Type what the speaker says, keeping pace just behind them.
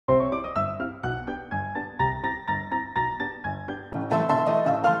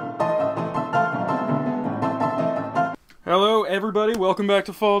everybody, welcome back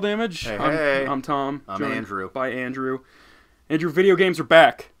to Fall Damage. Hey, I'm Tom. I'm Andrew. By Andrew. Andrew, video games are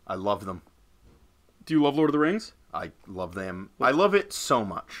back. I love them. Do you love Lord of the Rings? I love them. I love it so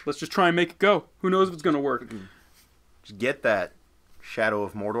much. Let's just try and make it go. Who knows if it's going to work? Just get that Shadow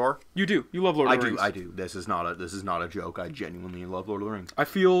of Mordor. You do. You love Lord of the Rings. I do. This is not a joke. I genuinely love Lord of the Rings. I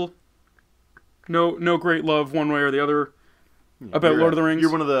feel no great love one way or the other about Lord of the Rings.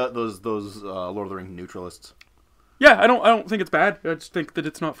 You're one of those Lord of the Rings neutralists. Yeah, I don't think it's bad. I just think that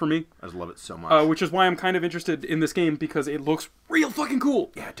it's not for me. I just love it so much. Which is why I'm kind of interested in this game, because it looks real fucking cool.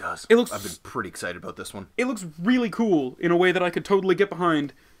 Yeah, it does. I've been pretty excited about this one. It looks really cool in a way that I could totally get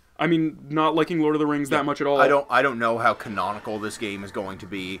behind. I mean, not liking Lord of the Rings that much at all. I don't know how canonical this game is going to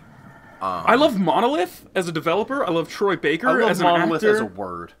be. I love Monolith as a developer. I love Troy Baker as an Monolith actor. as a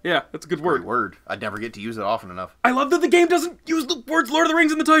word. Yeah, that's a good word. Great word. I'd never get to use it often enough. I love that the game doesn't use the words Lord of the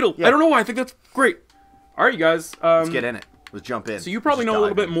Rings in the title. Yeah. I don't know why. I think that's great. All right, you guys. Let's get in it. Let's jump in. So you probably know a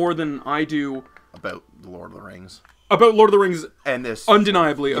little bit more than I do about the Lord of the Rings. About Lord of the Rings, and this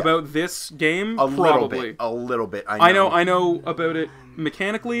undeniably about this game. A little bit. I know about it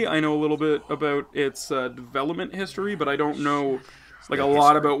mechanically. I know a little bit about its development history, but I don't know like a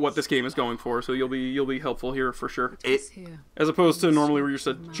lot about what this game is going for. So you'll be helpful here for sure. As opposed to normally where you're just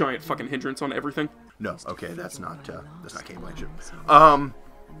a giant fucking hindrance on everything. No, okay, that's not Kate Blanchett.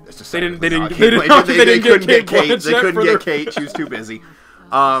 They didn't get Kate. They couldn't get Kate. She was too busy.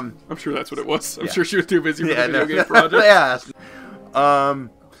 I'm sure that's what it was. I'm sure she was too busy for the video game project. Yeah.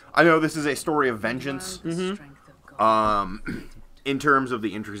 I know this is a story of vengeance. In terms of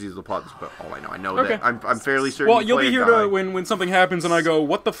the intricacies of the plot, but all I know that I'm fairly certain. Well, you'll be here to when something happens and I go,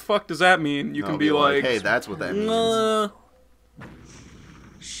 "What the fuck does that mean?" You can be like, "Hey, that's what that means."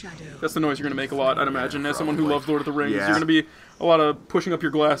 That's the noise you're gonna make a lot, I'd imagine. As someone who loves Lord of the Rings, you're gonna be a lot of pushing up your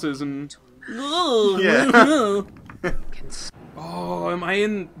glasses and. Yeah. Oh, am I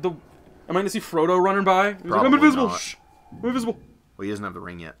in to see Frodo running by? He's like, I'm invisible. Shh. I'm invisible. Well, he doesn't have the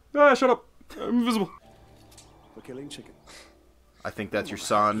ring yet. Ah, shut up. I'm invisible. For killing chicken. I think that's your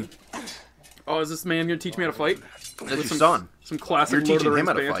son. Oh, is this man gonna teach me how to fight? That's your son. Some classic Lord of the Rings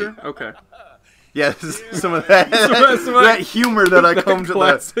banter. Okay. Yeah, some of that that humor that I come to.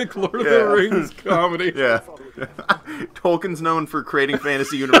 Classic Lord of the Rings comedy. Yeah. Tolkien's known for creating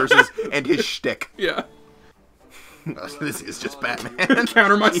fantasy universes and his shtick. Yeah. This is just Batman.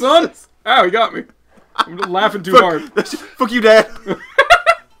 Counter my son. Ow, he got me. I'm laughing too hard. Fuck you, Dad.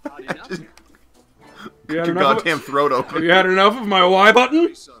 Just get your goddamn throat open. Have you had enough of my Y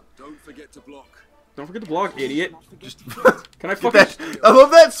button? Don't forget to block. Don't forget to block, idiot. Just can I fucking... I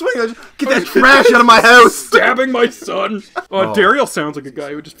love that swing. Get that trash out of my house. Stabbing my son. Oh, Dariel sounds like a guy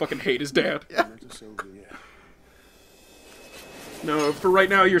who would just fucking hate his dad. Yeah. No, for right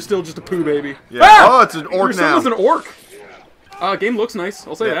now, you're still just a poo baby. Yeah. Ah! Oh, it's an orc now. Your son is an orc. Game looks nice.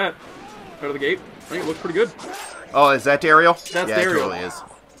 I'll say that. Out of the gate. I think it looks pretty good. Oh, is that Dariel? That's Dariel. Dariel. It totally is.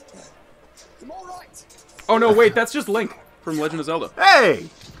 Oh no, wait, that's just Link from Legend of Zelda. Hey!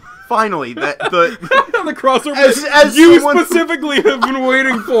 Finally, the crossover as you specifically have been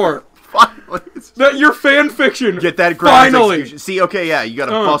waiting for. Finally, that your fan fiction. Get that graphics execution. See, okay, yeah, you got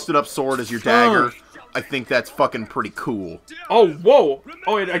a busted up sword as your dagger. I think that's fucking pretty cool. Oh, whoa!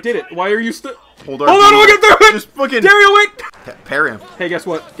 Oh, I did it. Why are you still? Hold on, we'll get through it. Just fucking Dariel, wait. Parry him. Hey, guess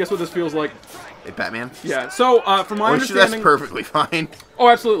what? Guess what this feels like? Hey, Batman. Yeah. So, from my understanding, that's perfectly fine. Oh,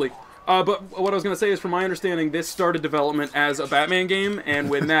 absolutely. But what I was gonna say is, from my understanding, this started development as a Batman game, and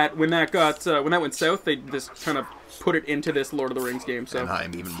when that went south, they just kind of put it into this Lord of the Rings game. So and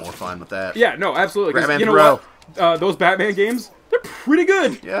I'm even more fine with that. Yeah, no, absolutely. Batman you know what? Those Batman games, they're pretty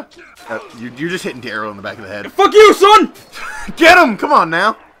good. Yeah. You're just hitting Daryl in the back of the head. Fuck you, son! Get him! Come on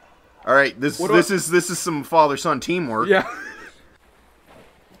now. All right, this is some father-son teamwork. Yeah.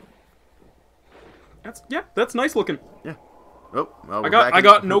 That's nice looking. Yeah. Oh, well, I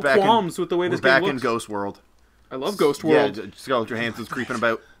got no qualms with the way this game looks. We're back in Ghost World. I love Ghost World. Yeah, Scarlett Johansson's creeping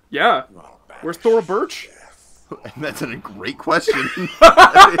about. Yeah. Where's Thora Birch? That's a great question.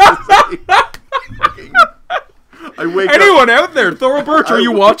 Anyone out there? Thora Birch, are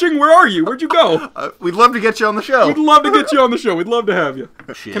you watching? Where are you? Where'd you go? We'd love to get you on the show. We'd love to get you on the show. We'd love to have you.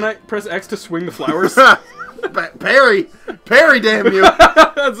 Shit. Can I press X to swing the flowers? Parry, damn you!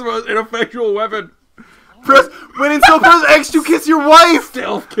 That's the most ineffectual weapon. Press X to kiss your wife.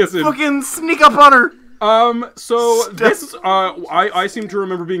 Stealth kissing. Fucking sneak up on her. So this, I seem to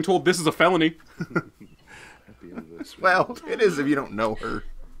remember being told this is a felony. Well, it is if you don't know her.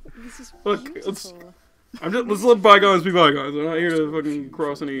 Look, let's let bygones be bygones. I'm not here to fucking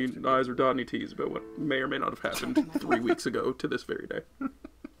cross any I's or dot any T's about what may or may not have happened 3 weeks ago to this very day.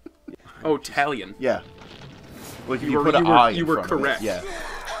 Oh, Talion. Yeah. Like, if you put an I in you were front of it, correct. yeah.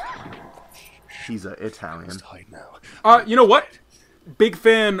 He's an Italian. You know what? Big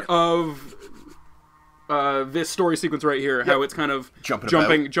fan of this story sequence right here. How it's kind of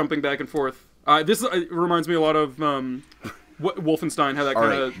jumping back and forth. This reminds me a lot of Wolfenstein. How that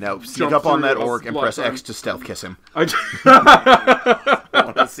kind of now sneak up on that orc and press X to stealth kiss him. I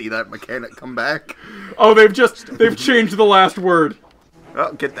want to see that mechanic come back. Oh, they've changed the last word.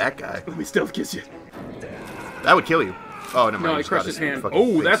 Oh, get that guy. Let me stealth kiss you. That would kill you. Oh, never mind. No, I crushed his hand.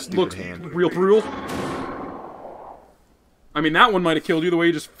 Oh, that looks real brutal. I mean, that one might have killed you the way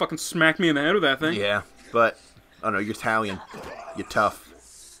you just fucking smacked me in the head with that thing. Yeah, but, I don't know, you're Italian. You're tough.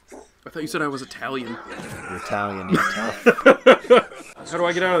 I thought you said I was Italian. You're Italian, you're tough. How do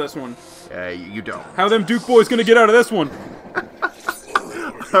I get out of this one? You don't. How them Duke boys gonna get out of this one?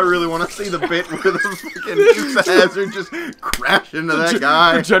 I really want to see the bit where the fucking Dukes of Hazzard just crash into that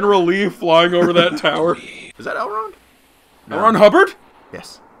guy. General Lee flying over that tower. Is that Elrond? No. Elrond Hubbard?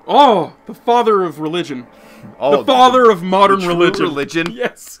 Yes. Oh, the father of religion. Oh, the father of modern religion.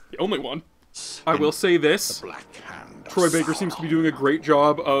 Yes, the only one. I will say this. Troy Baker seems to be doing a great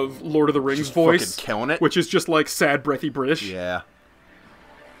job of Lord of the Rings voice. Fucking killing it. Which is just like sad, breathy British. Yeah.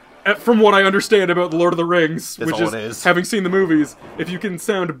 From what I understand about the Lord of the Rings, That's which all it is, having seen the movies, if you can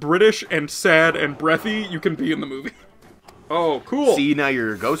sound British and sad and breathy, you can be in the movie. Oh, cool. See, now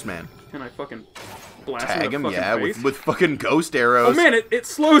you're a ghost man. Can I fucking blast tag him? Yeah, face? with fucking ghost arrows. Oh man, it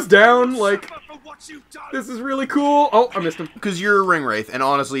slows down, like, this is really cool. Oh, I missed him. Because you're a ring wraith, and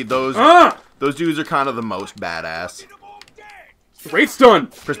honestly, those dudes are kind of the most badass. Wraith's done.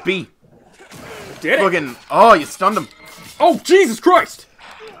 Press B. Did it? Fucking, oh, you stunned him. Oh, Jesus Christ.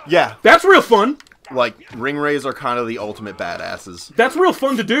 Yeah. That's real fun. Like, ring wraiths are kind of the ultimate badasses. That's real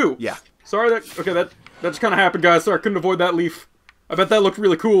fun to do. Yeah. Sorry that just kind of happened, guys. Sorry, I couldn't avoid that leaf. I bet that looked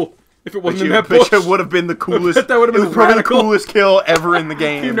really cool. If it wasn't in that bush. It would have been the coolest. I bet that would have been probably the coolest kill ever in the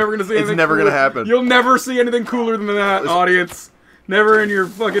game. You're never gonna see anything. It's never gonna happen. You'll never see anything cooler than that, audience. Never in your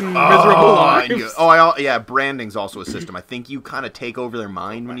fucking miserable lives. Yeah, branding's also a system. I think you kind of take over their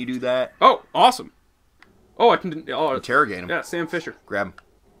mind when you do that. Oh, awesome. Oh, I can interrogate him. Yeah, Sam Fisher. Grab him.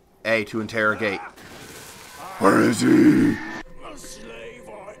 A to interrogate. Where is he?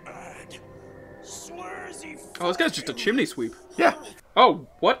 Oh, this guy's just a chimney sweep. Yeah. Oh,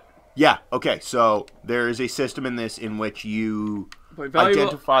 what? Yeah, okay, so there is a system in this in which you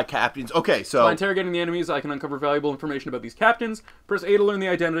identify captains. Okay, so by interrogating the enemies, I can uncover valuable information about these captains. Press A to learn the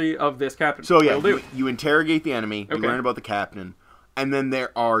identity of this captain. So yeah, you interrogate the enemy, you learn about the captain, and then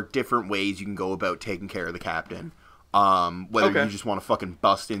there are different ways you can go about taking care of the captain. Whether you just want to fucking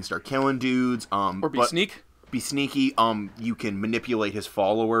bust in, start killing dudes, or be sneaky. You can manipulate his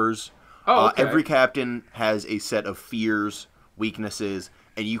followers. Oh, okay. Every captain has a set of fears, weaknesses,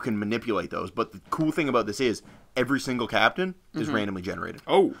 and you can manipulate those. But the cool thing about this is every single captain is randomly generated.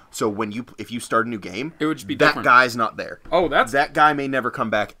 Oh, so if you start a new game, it would just be that different. guy's not there. Oh, that guy may never come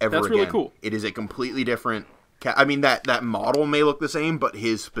back ever again. That's really cool. It is a completely different. I mean, that model may look the same, but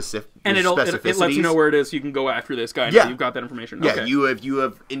his specific it lets you know where it is. So you can go after this guy. Yeah, you've got that information. Yeah, okay. you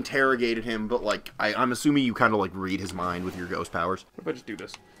have interrogated him, but like I'm assuming you kind of like read his mind with your ghost powers. What if I just do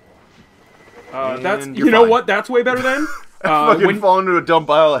this? That's what? That's way better then. Fucking fall into a dumb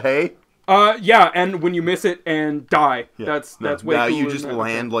pile of hay. Yeah, and when you miss it and die, that's way cooler. Now you just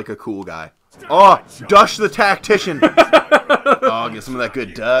land like a cool guy. Oh, Dush the Tactician. Oh, get some of that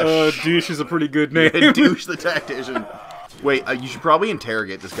good Dush. Douche is a pretty good name. Douche the Tactician. Wait, you should probably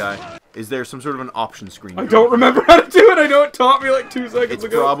interrogate this guy. Is there some sort of an option screen? I don't remember how to do it. I know it taught me like 2 seconds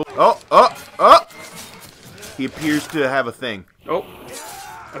ago. Oh! He appears to have a thing. Oh,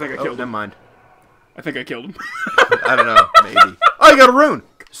 I think I killed him. Never mind. I think I killed him. I don't know. Maybe. Oh, you got a rune.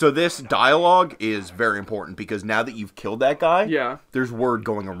 So this dialogue is very important because now that you've killed that guy, there's word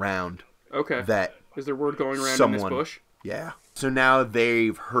going around. Okay. Is there word going around in this bush? Yeah. So now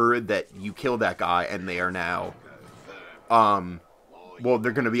they've heard that you killed that guy, and they are now, well,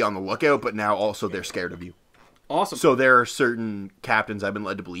 they're going to be on the lookout, but now also they're scared of you. Awesome. So there are certain captains I've been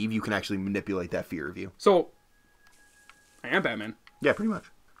led to believe you can actually manipulate that fear of you. So, I am Batman. Yeah, pretty much.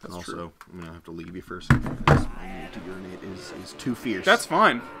 That's also, true. I'm going to have to leave you for a second because my need to urinate is too fierce. That's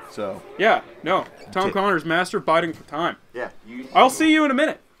fine. So. Yeah, no. Tom Connor's master of biding for time. Yeah. I'll see you in a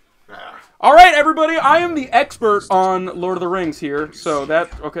minute. All right, everybody. I am the expert on Lord of the Rings here. So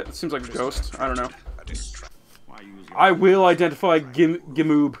okay, it seems like a ghost. I don't know. I will identify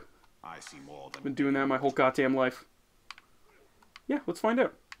Gimoob. I've been doing that my whole goddamn life. Yeah, let's find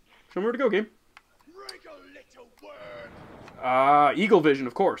out. Show me where to go, game. Eagle vision,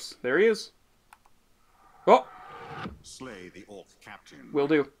 of course. There he is. Oh! Slay the orc captain. Will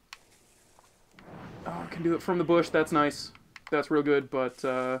do. Oh, I can do it from the bush. That's nice. That's real good, but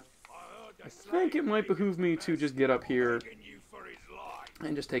I think it might behoove me to just get up here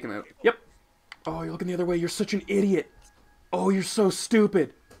and just take him out. Yep. Oh, you're looking the other way. You're such an idiot. Oh, you're so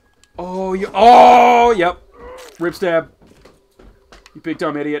stupid. Oh, you... Oh, yep. Rib stab. You big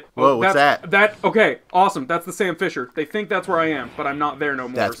dumb idiot. Whoa, what's that? Okay, awesome. That's the Sam Fisher. They think that's where I am, but I'm not there no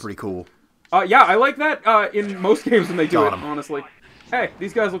more. That's pretty cool. Yeah, I like that in most games when they do it, honestly. Hey,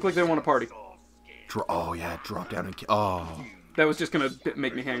 these guys look like they want to party. Oh, yeah, drop down and... Oh. That was just going to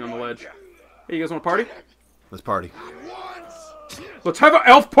make me hang on the ledge. Hey, you guys want to party? Let's party. Let's have an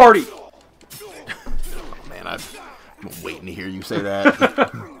elf party! Oh, man, I'm waiting to hear you say that.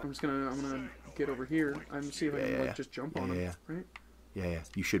 I'm gonna get over here. I'm see if I can like just jump on him. Right? Yeah.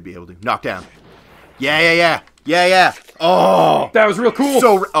 You should be able to. Knock down. Yeah. Oh, that was real cool.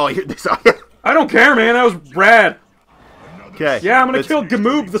 So, oh, here this. I don't care, man. That was rad. Okay. Yeah, I'm gonna kill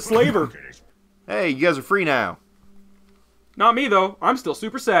Gamoob the Slaver. Hey, you guys are free now. Not me though. I'm still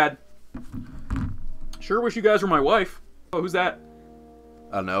super sad. Sure wish you guys were my wife. Oh, who's that?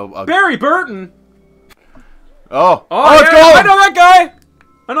 I don't know. Barry Burton. Oh, let's go! I know that guy!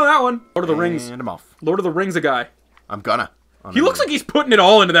 I know that one. Lord of the Rings. And I'm off. Lord of the Rings a guy. I'm gonna. He looks like he's putting it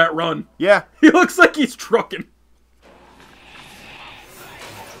all into that run. Yeah. He looks like he's trucking.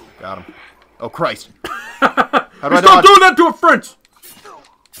 Got him. Oh, Christ. How do I stop doing that to our friends!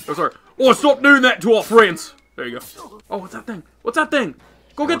 Oh, sorry. Oh, stop doing that to our friends. There you go. Oh, what's that thing? What's that thing?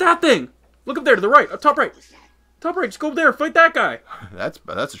 Go get that thing. Look up there to the right. Top right. Top right. Just go up there. Fight that guy. That's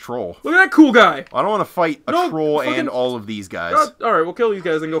a troll. Look at that cool guy. I don't want to fight a troll and all of these guys. Alright, we'll kill these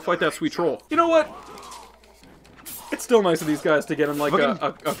guys and go fight that sweet troll. You know what? It's still nice of these guys to get in like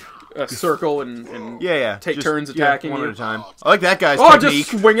a circle and take turns attacking one you. at a time. I like that guy's technique.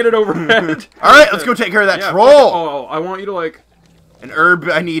 Just swinging it overhead. Alright, let's go take care of that troll. Oh, I want you to like... An herb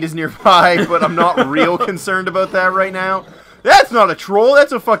I need is nearby, but I'm not real concerned about that right now. That's not a troll,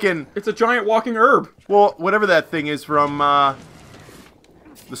 that's a fucking... It's a giant walking herb. Well, whatever that thing is from,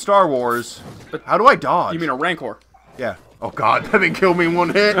 the Star Wars. How do I dodge? You mean a Rancor? Yeah. Oh god, that thing killed me in one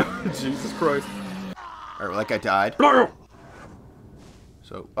hit. Jesus Christ. Alright, well, that guy died.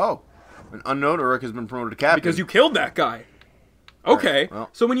 So, an unknown Uruk has been promoted to captain. Because you killed that guy. Okay, right, well.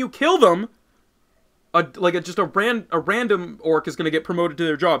 So when you kill them, just a random orc is going to get promoted to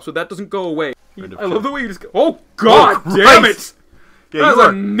their job, so that doesn't go away. I love the way you just go, oh god damn it! Yeah, that's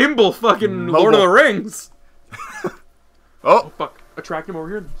a nimble fucking Lord of the Rings! Oh fuck. Attract him over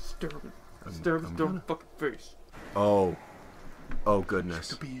here and stare him. Stare him in the fucking face. Oh goodness.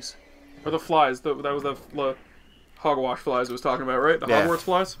 The bees. Or the flies. That was the hogwash flies I was talking about, right? The Hogwarts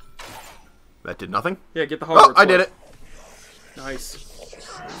flies? That did nothing? Yeah, get the Hogwarts flies. I did it! Nice.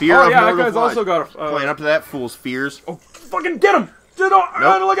 Fear of that mortal guy's flies. also got a... Playing up to that fool's fears. Oh, fucking get him!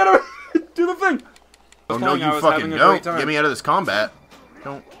 Look at him! Do the thing! Oh no, you fucking don't! Get me out of this combat.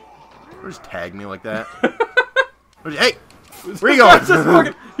 Don't just tag me like that. Hey! Where you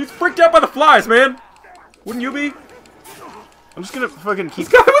going? He's freaked out by the flies, man! Wouldn't you be? I'm just gonna fucking keep...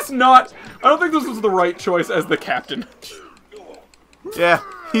 This guy was not... I don't think this was the right choice as the captain. Yeah,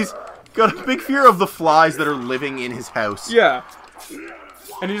 he's got a big fear of the flies that are living in his house. Yeah.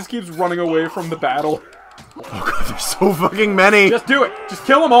 And he just keeps running away from the battle. Oh god, there's so fucking many! Just do it! Just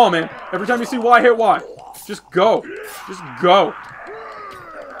kill them all, man! Every time you see Y, hit Y. Just go. Just go.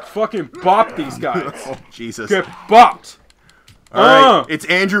 Fucking bop these guys. Oh, Jesus. Get bopped! Alright, it's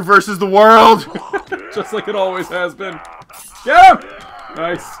Andrew versus the world! Just like it always has been. Get him!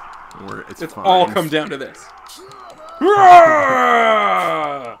 Nice. It's fine. All come down to this.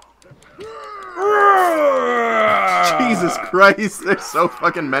 Jesus Christ, there's so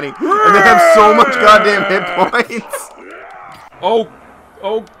fucking many. And they have so much goddamn hit points. Oh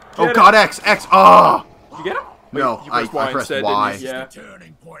god, X. Oh! Did you get him? No, I pressed Y. Yeah.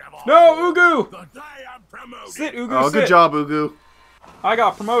 No, Ugu! Sit, Ugu, Oh, good job, Ugu. I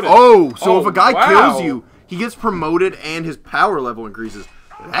got promoted. Oh, so if a guy kills you, he gets promoted and his power level increases.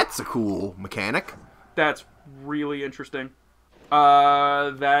 That's a cool mechanic. That's really interesting.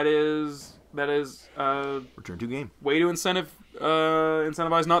 That is return to game. Way to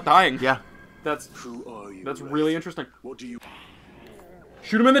incentivize not dying. Yeah. That's really interesting. What do you...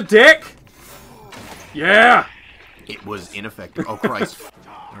 Shoot him in the dick! Yeah! It was ineffective. Oh, Christ.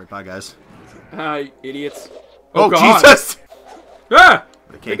 Alright, bye, guys. Idiots. Oh, God. Jesus! Ah!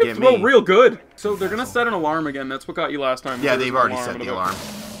 They can't get me. Throw real good. So they're gonna set an alarm again. That's what got you last time. Yeah, they've already set the alarm.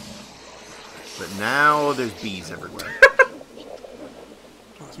 But now there's bees everywhere.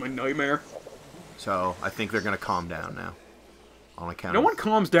 That's my nightmare. So I think they're gonna calm down now. On account No one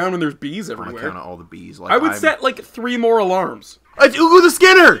calms down when there's bees on everywhere. account of all the bees. Like, I would set like 3 more alarms. It's Ugu the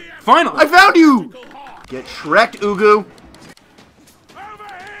Skinner! Finally! I found you! Get Shrek'd, Ugu!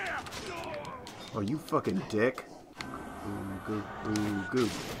 Oh, you fucking dick. Ugu, Ugu.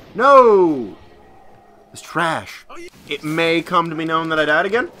 No! It's trash. It may come to be known that I died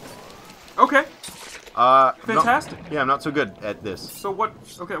again. Okay. Fantastic. I'm not so good at this. So what?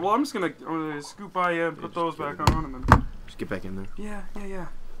 Okay, well I'm gonna scoop by you and put those back on, and then Just get back in there. yeah.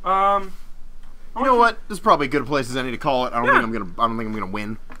 You know what? This is probably as good a place as any to call it. I don't think I'm gonna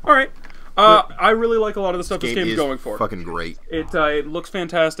win. All right. I really like a lot of the stuff this game is going for. Fucking great. It looks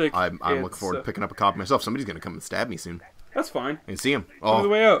fantastic. I'm looking forward to picking up a copy myself. Somebody's gonna come and stab me soon. That's fine. And see him. On the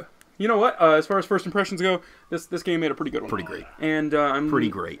way out. You know what? As far as first impressions go, this game made a pretty good one. Pretty great. And I'm pretty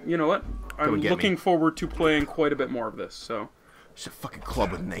great. You know what? I'm looking forward to playing quite a bit more of this. So. It's a fucking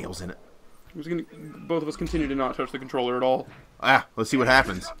club with nails in it. Both of us continue to not touch the controller at all. Let's see what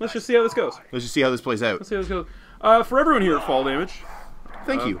happens. Let's just see how this goes. Let's just see how this plays out. Let's see how this goes. For everyone here at Fall Damage.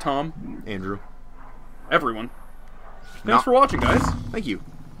 Thank you. Tom. Andrew. Everyone. Thanks for watching, guys. Thank you.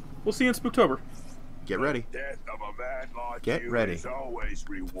 We'll see you in Spooktober. Get ready. Death of a man like Get you ready. is always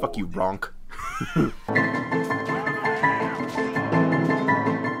Fuck you, Ronk.